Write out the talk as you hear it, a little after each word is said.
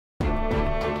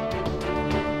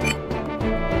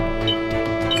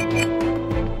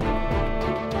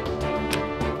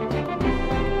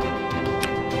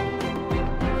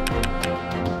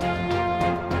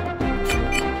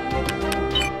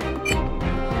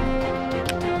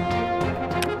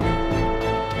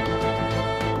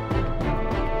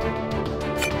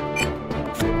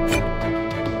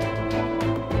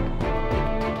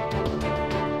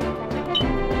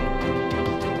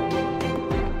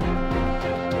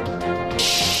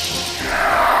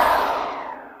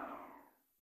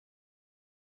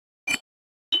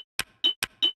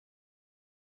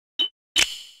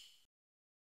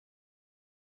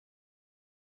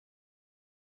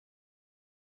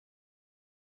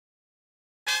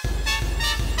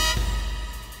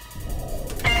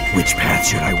Which path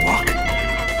should I walk?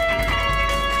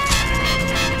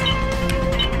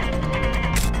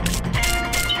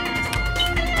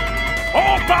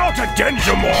 All about a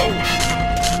Denzimo!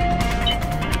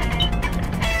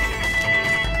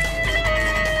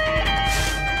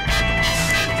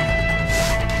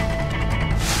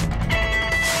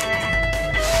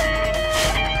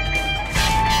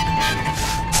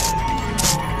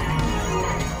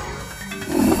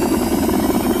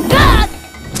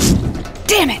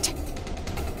 Damn it!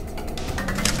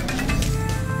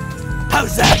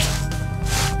 How's that?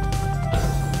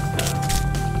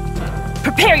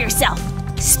 Prepare yourself!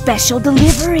 Special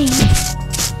delivery!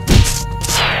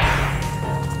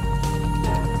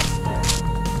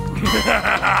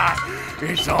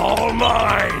 It's all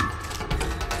mine!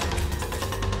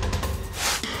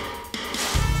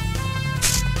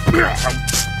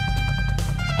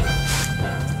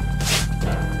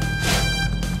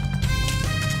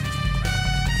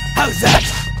 How's that?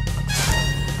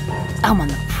 I'm on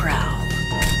the prowl.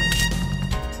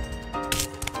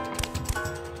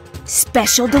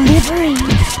 Special delivery!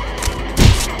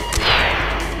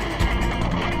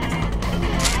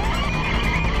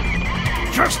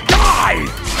 Just die!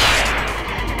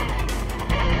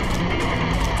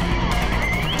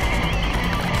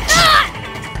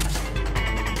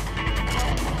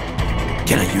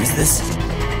 Can I use this?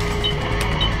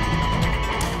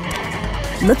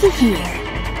 Looky here.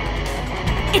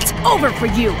 It's over for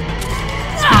you!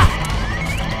 Ah!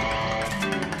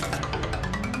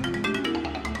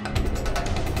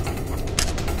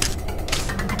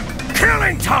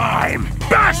 Killing time!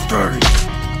 Bastards!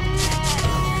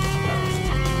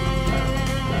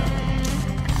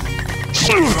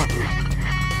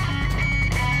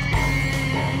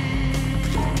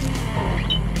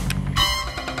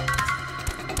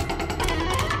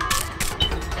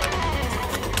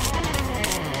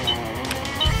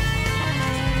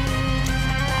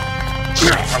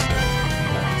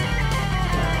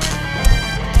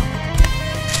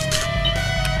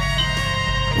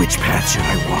 Which path should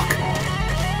I walk?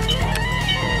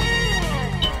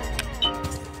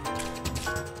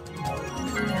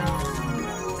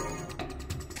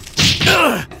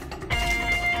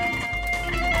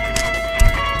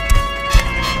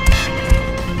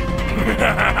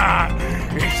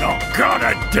 It's a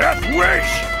gotta death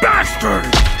wish!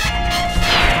 Bastards!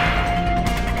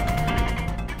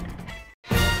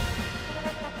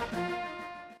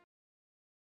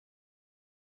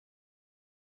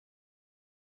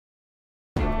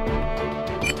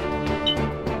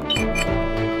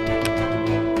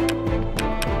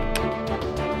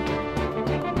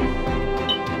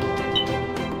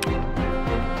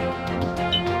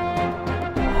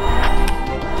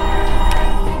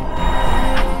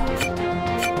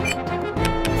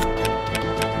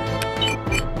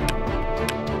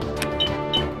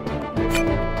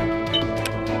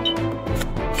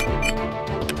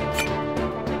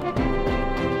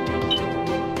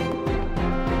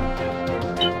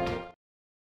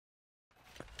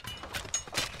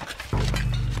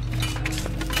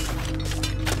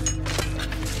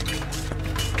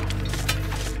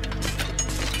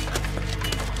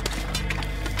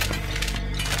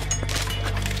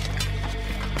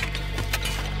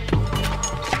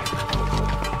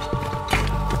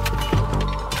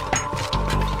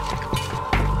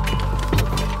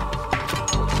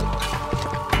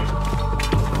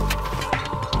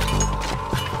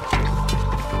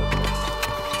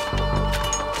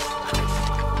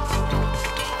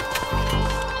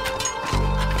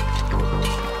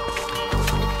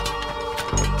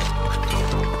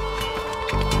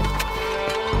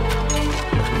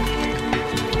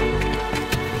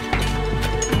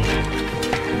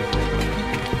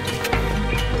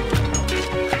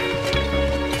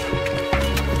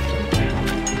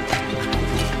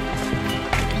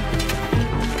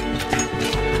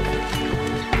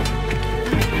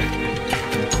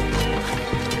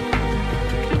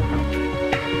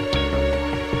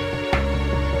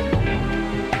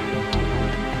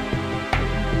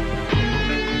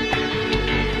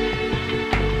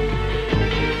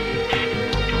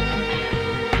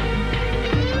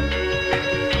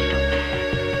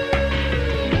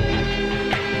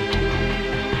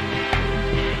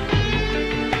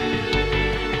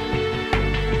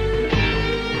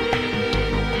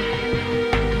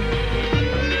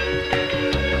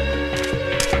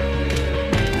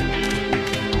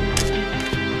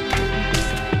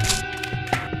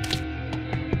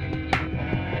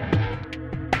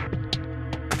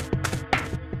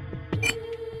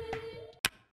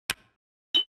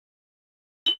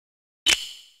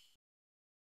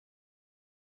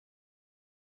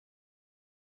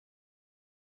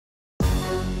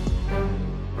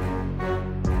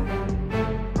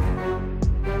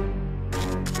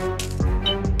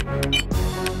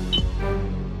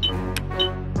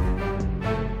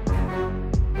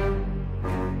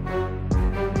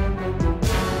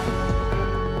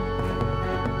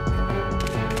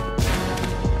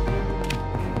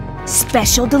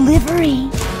 Special delivery.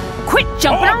 Quit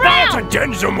jumping All around! about to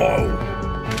Denzimo!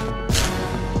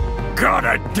 Got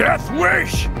a death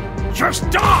wish? Just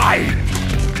die!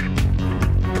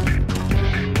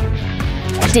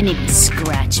 Didn't even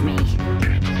scratch me.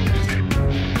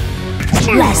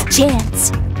 Last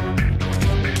chance.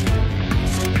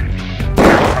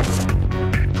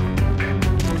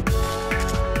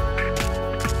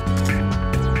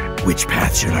 Which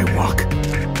path should I walk?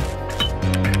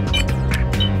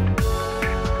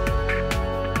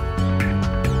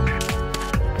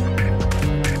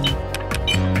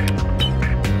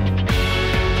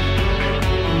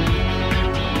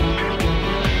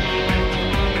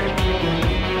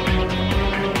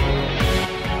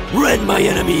 Rend my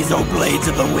enemies, O blades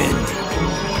of the wind!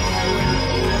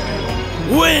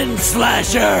 Wind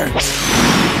Slasher!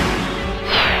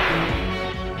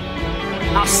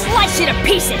 I'll slice you to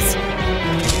pieces!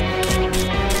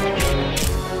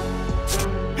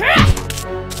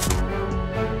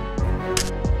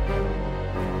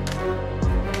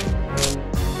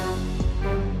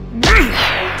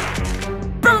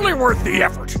 Barely worth the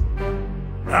effort!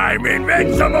 I'm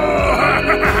invincible!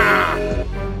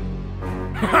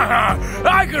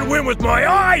 I can win with my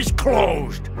eyes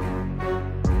closed!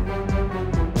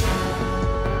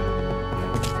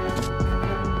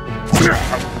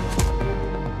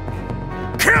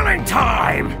 Killing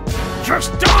time!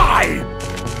 Just die!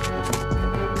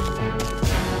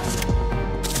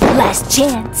 Last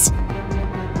chance.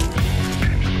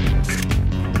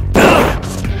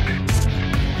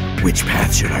 Which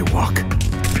path should I walk?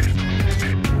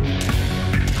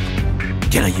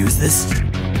 Can I use this?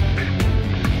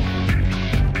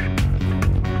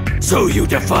 So you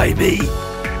defy me?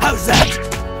 How's that?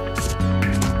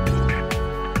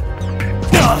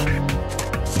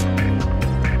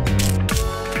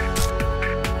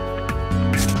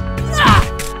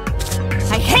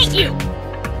 I hate you!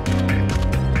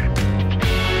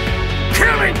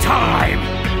 Killing time!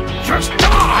 Just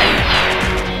die!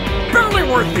 Barely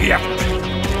worth the effort!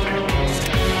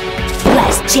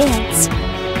 Last chance.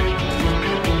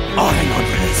 I'll hang on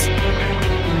to this.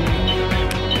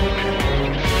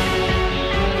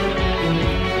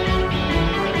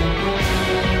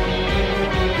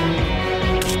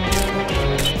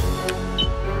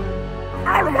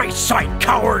 Out of my sight,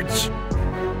 cowards!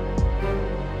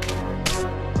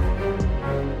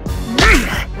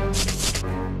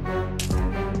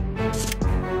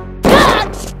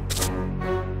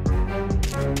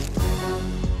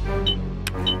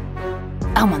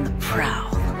 I'm on the prowl.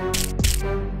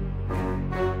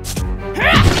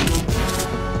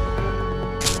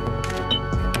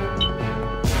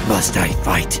 Must I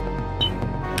fight?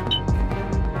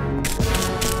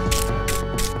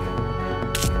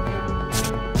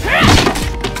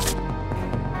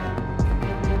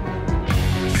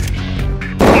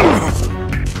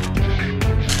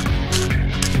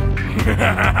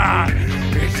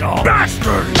 It's all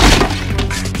bastard!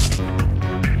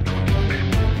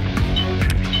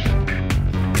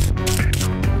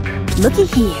 Looky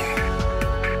here.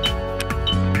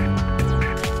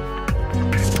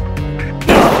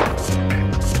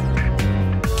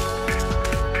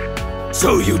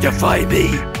 So you defy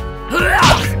me?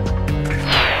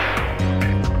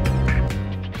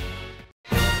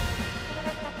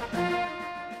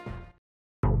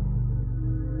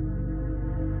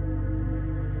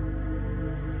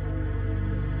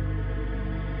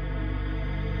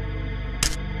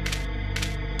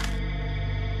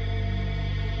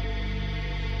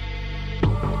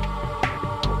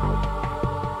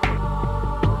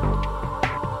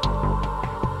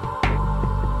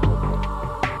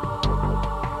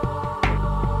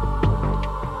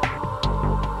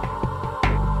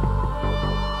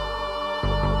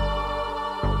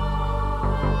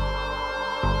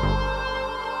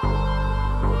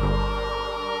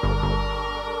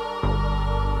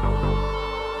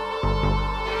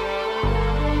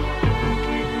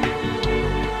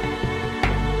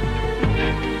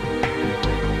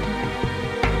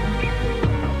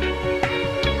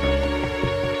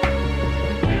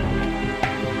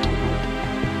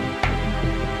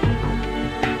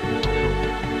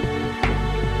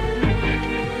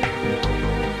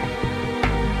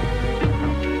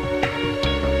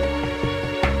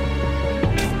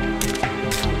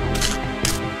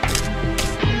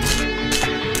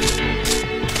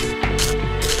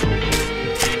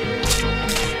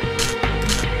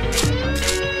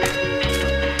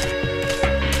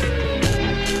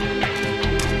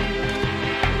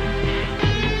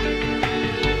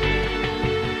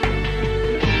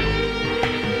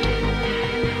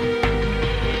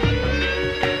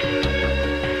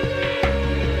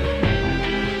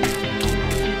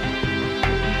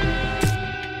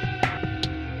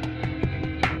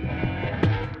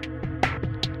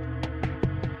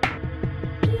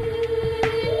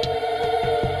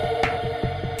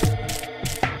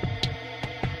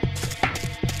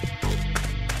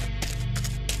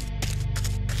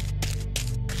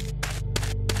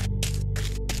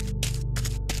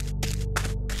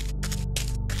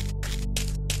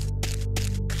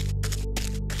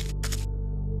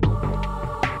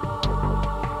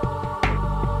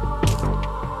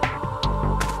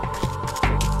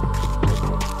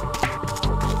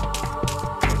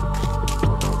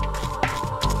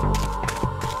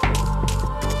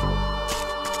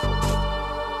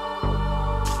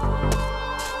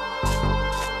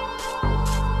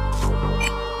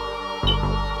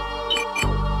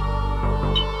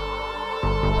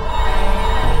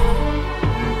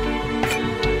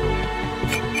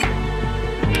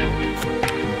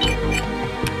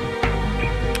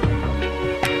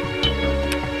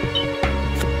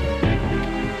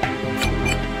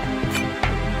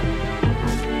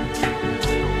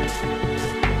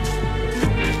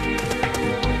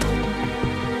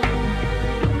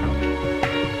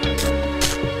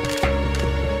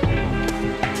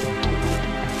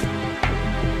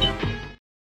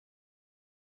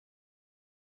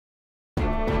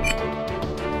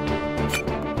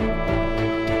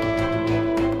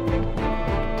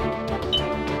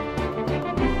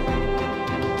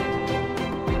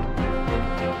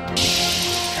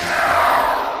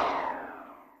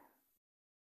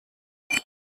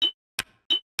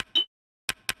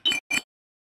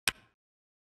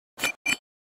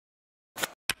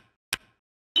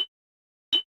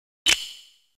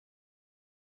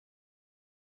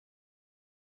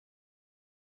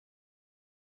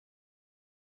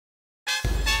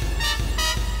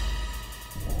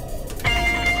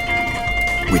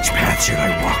 Which path should I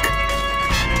walk?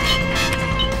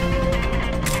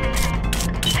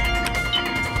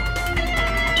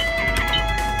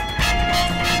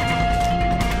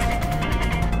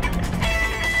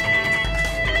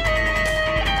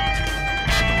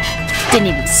 Didn't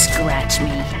even scratch me.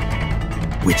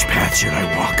 Which path should I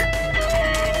walk?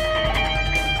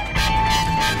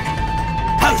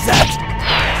 How's that?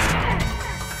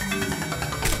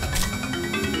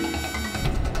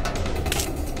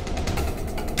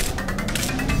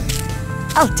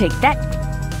 I'll take that.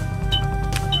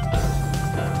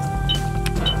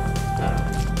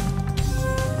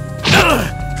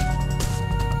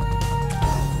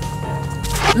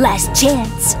 Last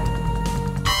chance.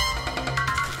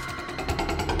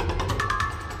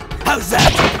 How's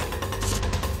that?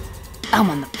 I'm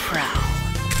on the prowl.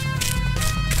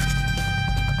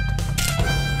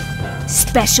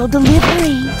 Special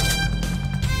delivery.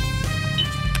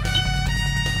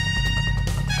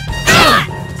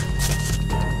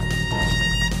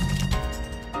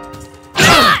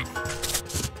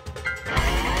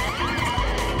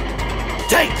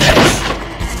 Take this!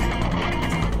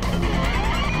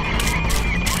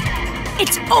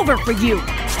 It's over for you.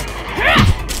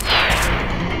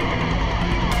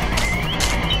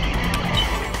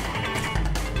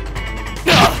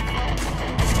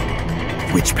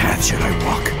 Which path should I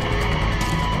walk?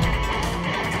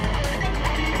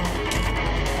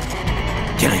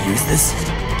 Can I use this?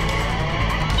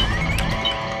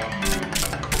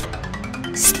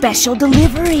 Special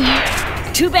delivery.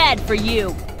 Too bad for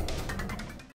you.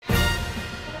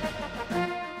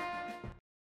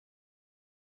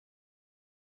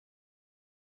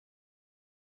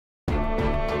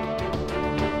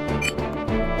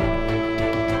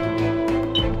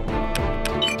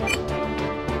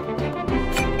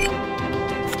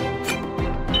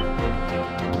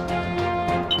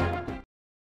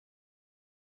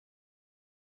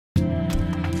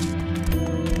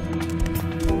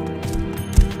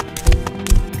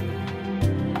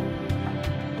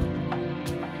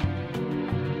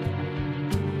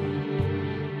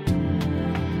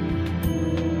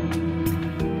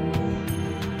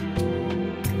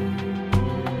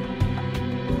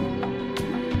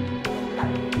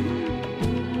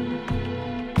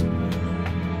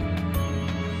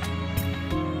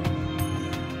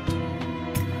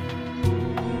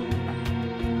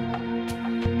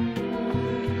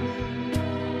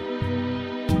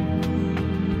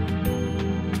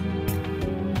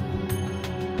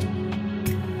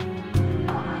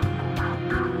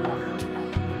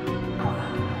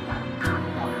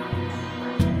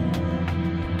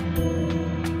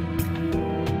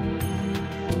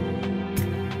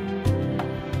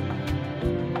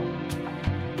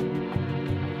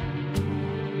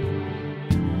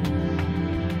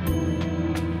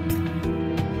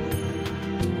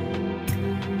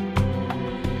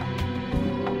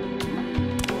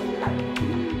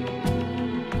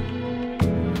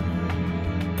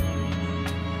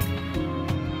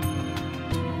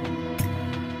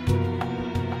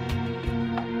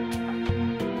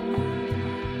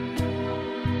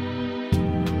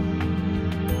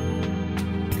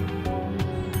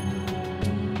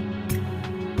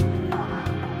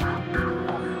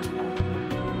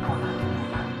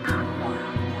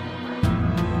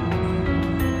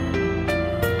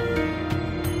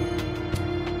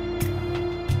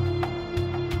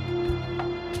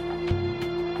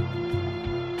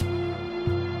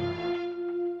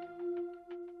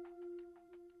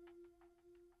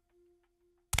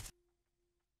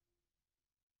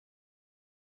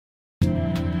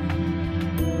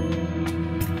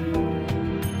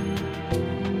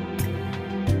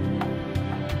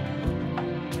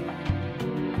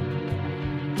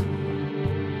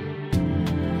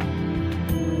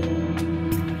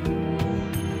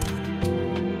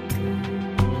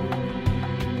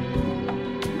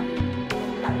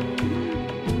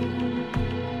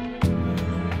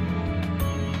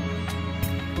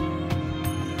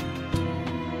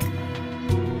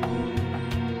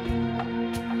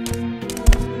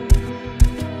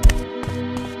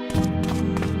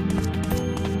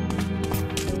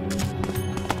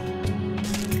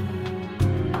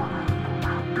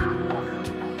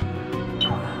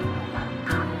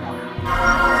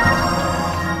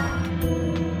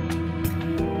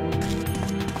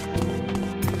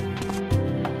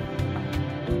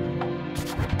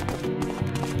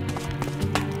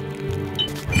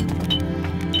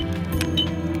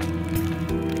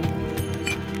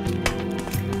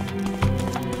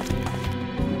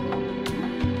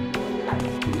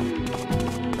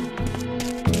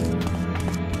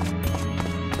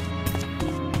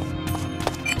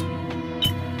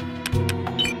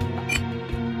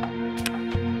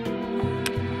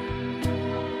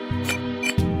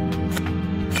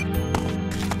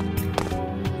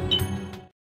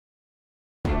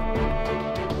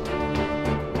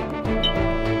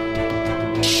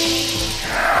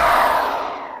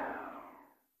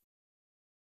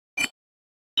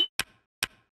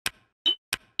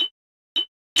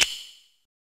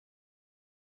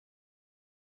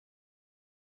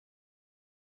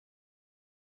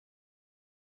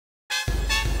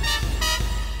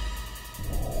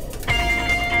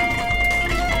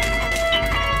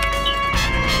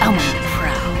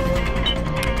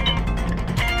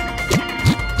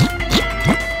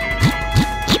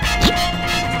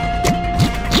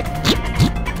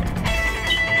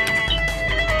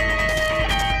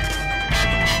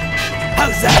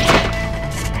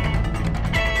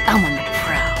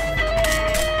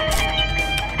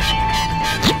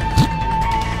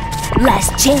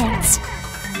 Last chance.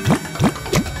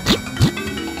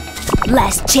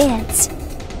 Last chance.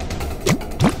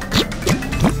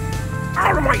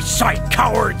 Out of my sight,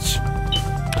 cowards!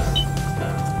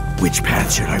 Which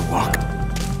path should I walk?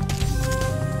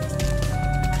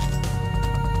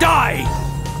 Die!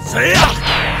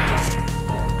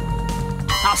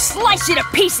 I'll slice you to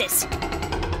pieces!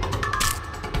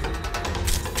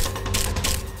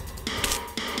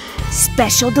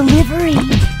 Special delivery!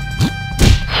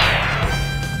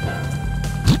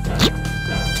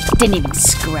 Didn't even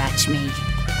scratch me.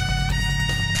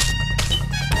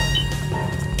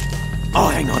 I'll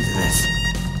hang on to this.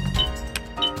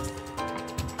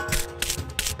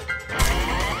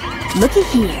 Looky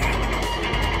here.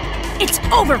 It's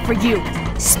over for you!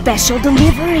 Special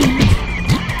delivery!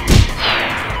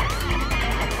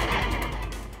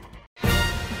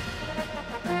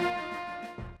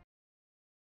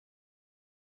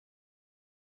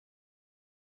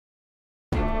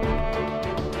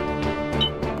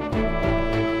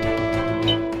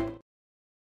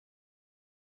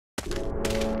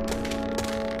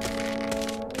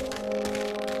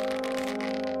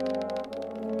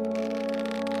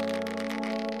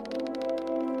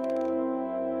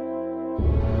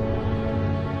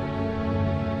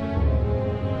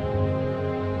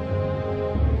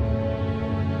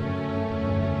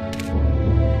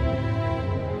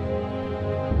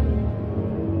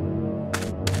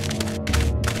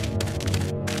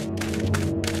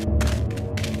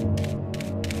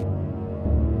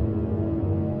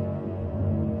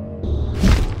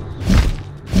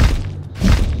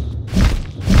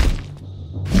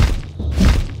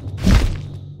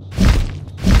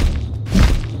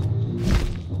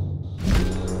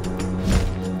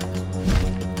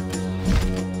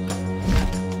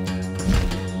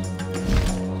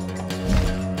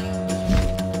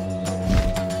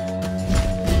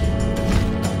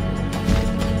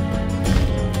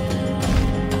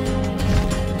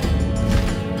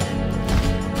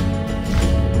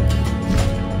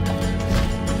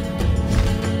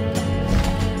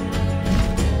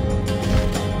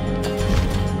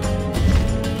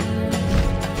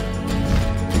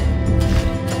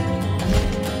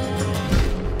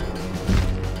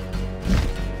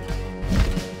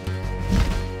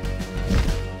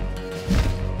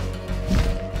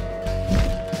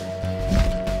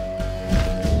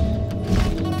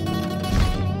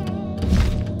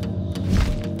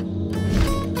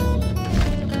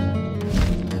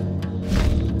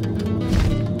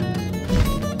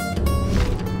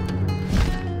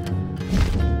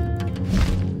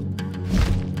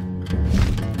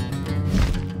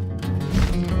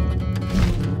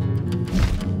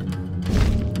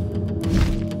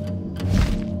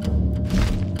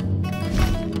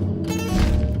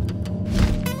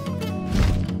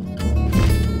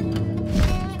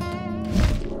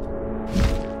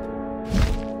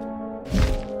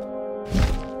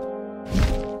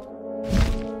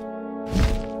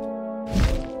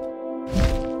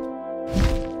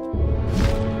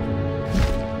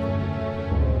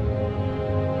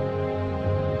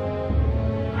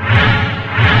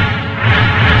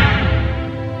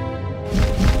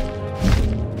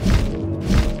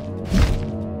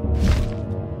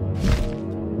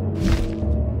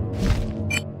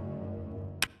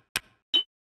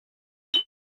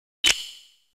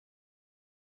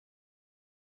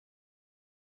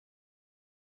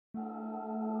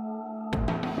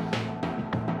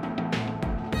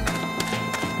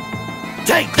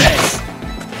 Take this!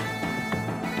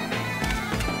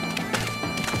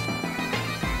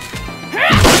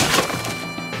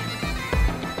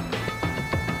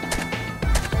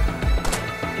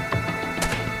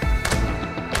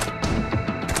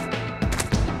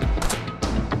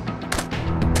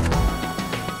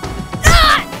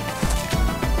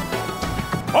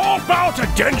 All about a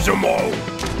Denzimo!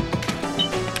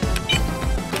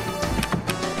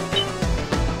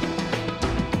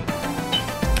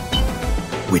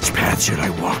 Which path should I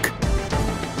walk?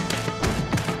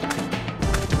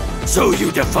 So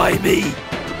you defy me?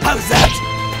 How's that?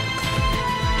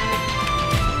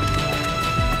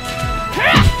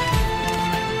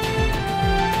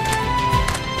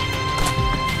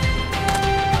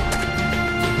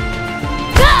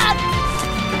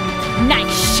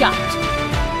 Nice shot!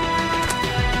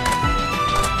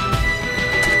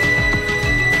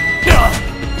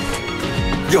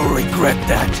 You'll regret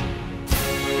that.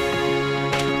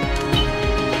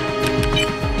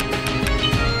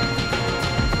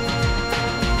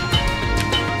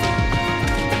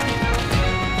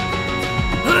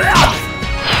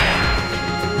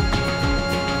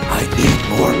 I need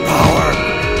more power.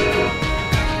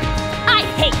 I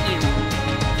hate you!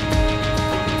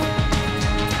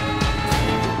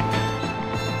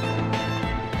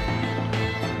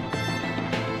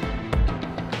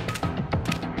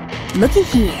 Looky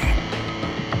here.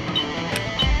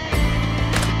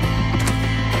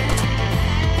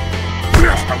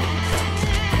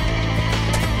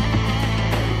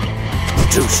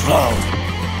 Too slow.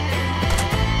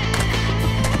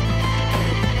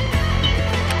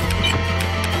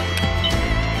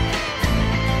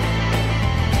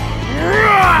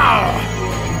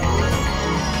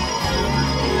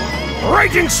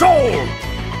 Raging soul!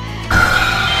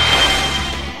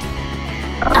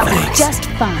 I'll be just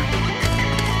fine.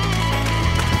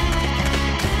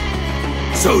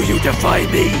 So you defy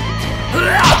me?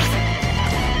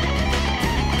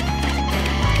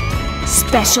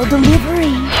 Special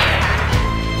delivery.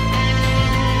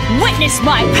 Witness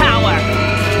my power!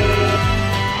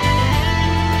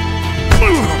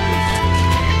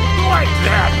 Like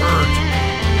that hurt!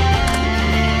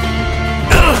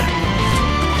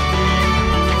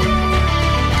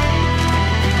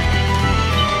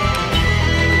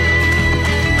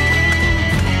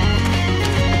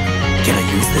 Can I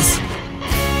use this?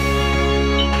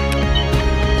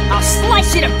 I'll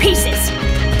slice you to pieces!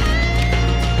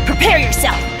 Prepare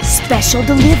yourself! Special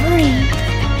delivery!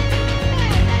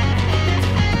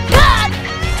 Ah!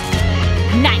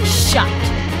 Nice shot!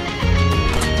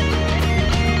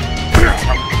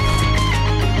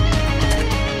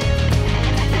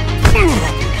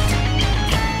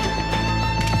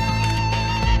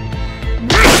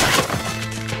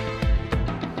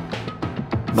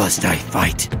 Must I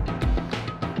fight?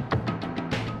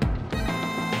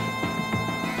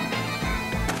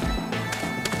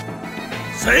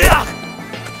 Yeah!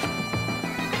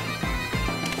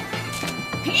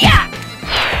 Yeah!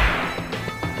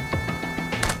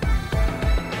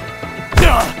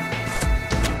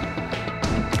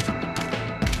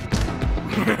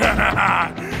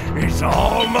 It's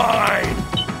all mine!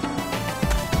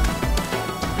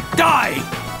 Die!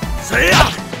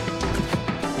 Yeah!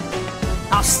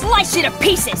 I'll slice you to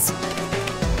pieces!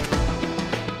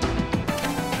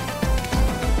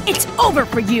 It's over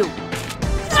for you!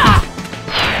 Ah!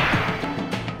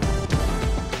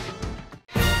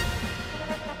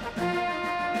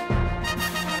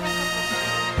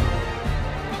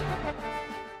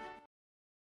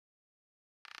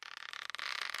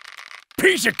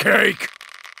 Piece of cake!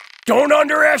 Don't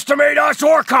underestimate us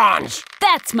Orcons!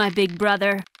 That's my big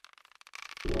brother.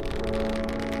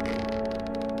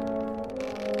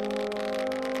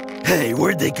 Hey,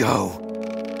 where'd they go?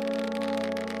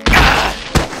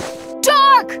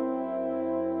 Dark!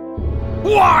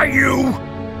 Why you?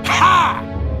 Ha!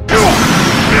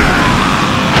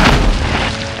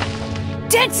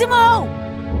 Densimo!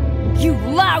 You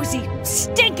lousy,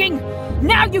 stinking...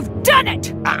 Now you've done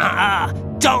it!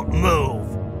 Don't move!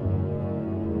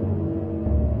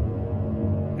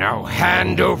 Now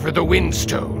hand over the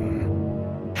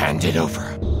Windstone. Hand it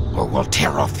over, or we'll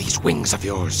tear off these wings of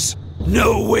yours.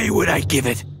 No way would I give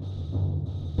it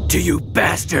to you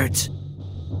bastards.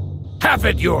 Have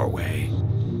it your way.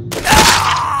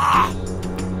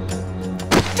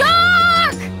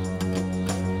 Dark!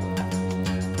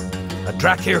 A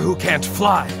Drakir who can't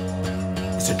fly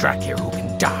is a Drakir who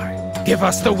can die. Give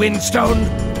us the Windstone,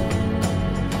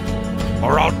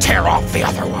 or I'll tear off the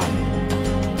other one.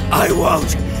 I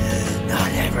won't.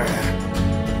 Not ever.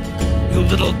 You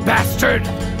little bastard!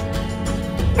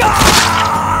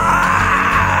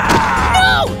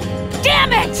 No!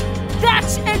 Damn it!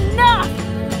 That's enough!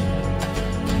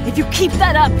 If you keep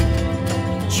that up,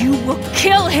 you will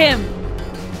kill him!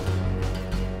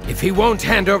 If he won't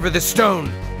hand over the stone,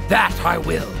 that I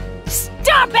will.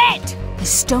 Stop it! The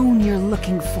stone you're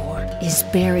looking for is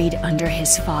buried under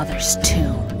his father's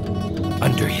tomb.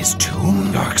 Under his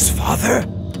tomb, Dark's father?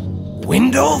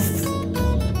 Windolf?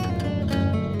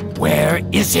 Where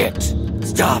is it?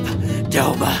 Stop,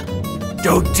 Delma.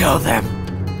 Don't tell them.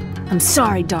 I'm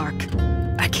sorry, Dark.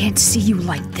 I can't see you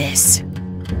like this.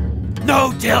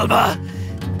 No, Delma.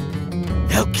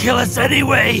 They'll kill us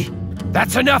anyway.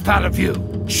 That's enough out of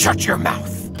you. Shut your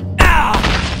mouth. Ah!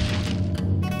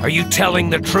 Are you telling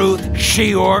the truth,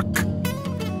 she-orc?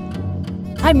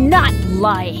 I'm not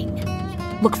lying.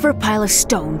 Look for a pile of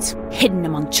stones hidden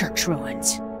among church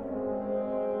ruins.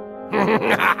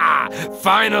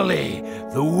 Finally,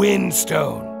 the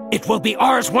Windstone. It will be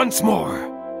ours once more.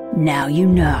 Now you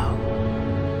know.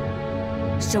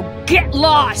 So get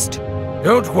lost!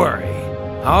 Don't worry.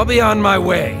 I'll be on my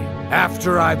way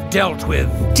after I've dealt with...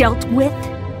 Dealt with?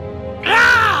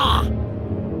 Ah!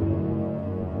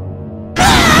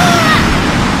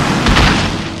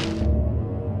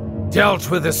 Dealt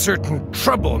with a certain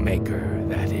troublemaker,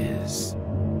 that is.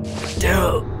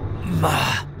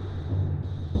 Delma.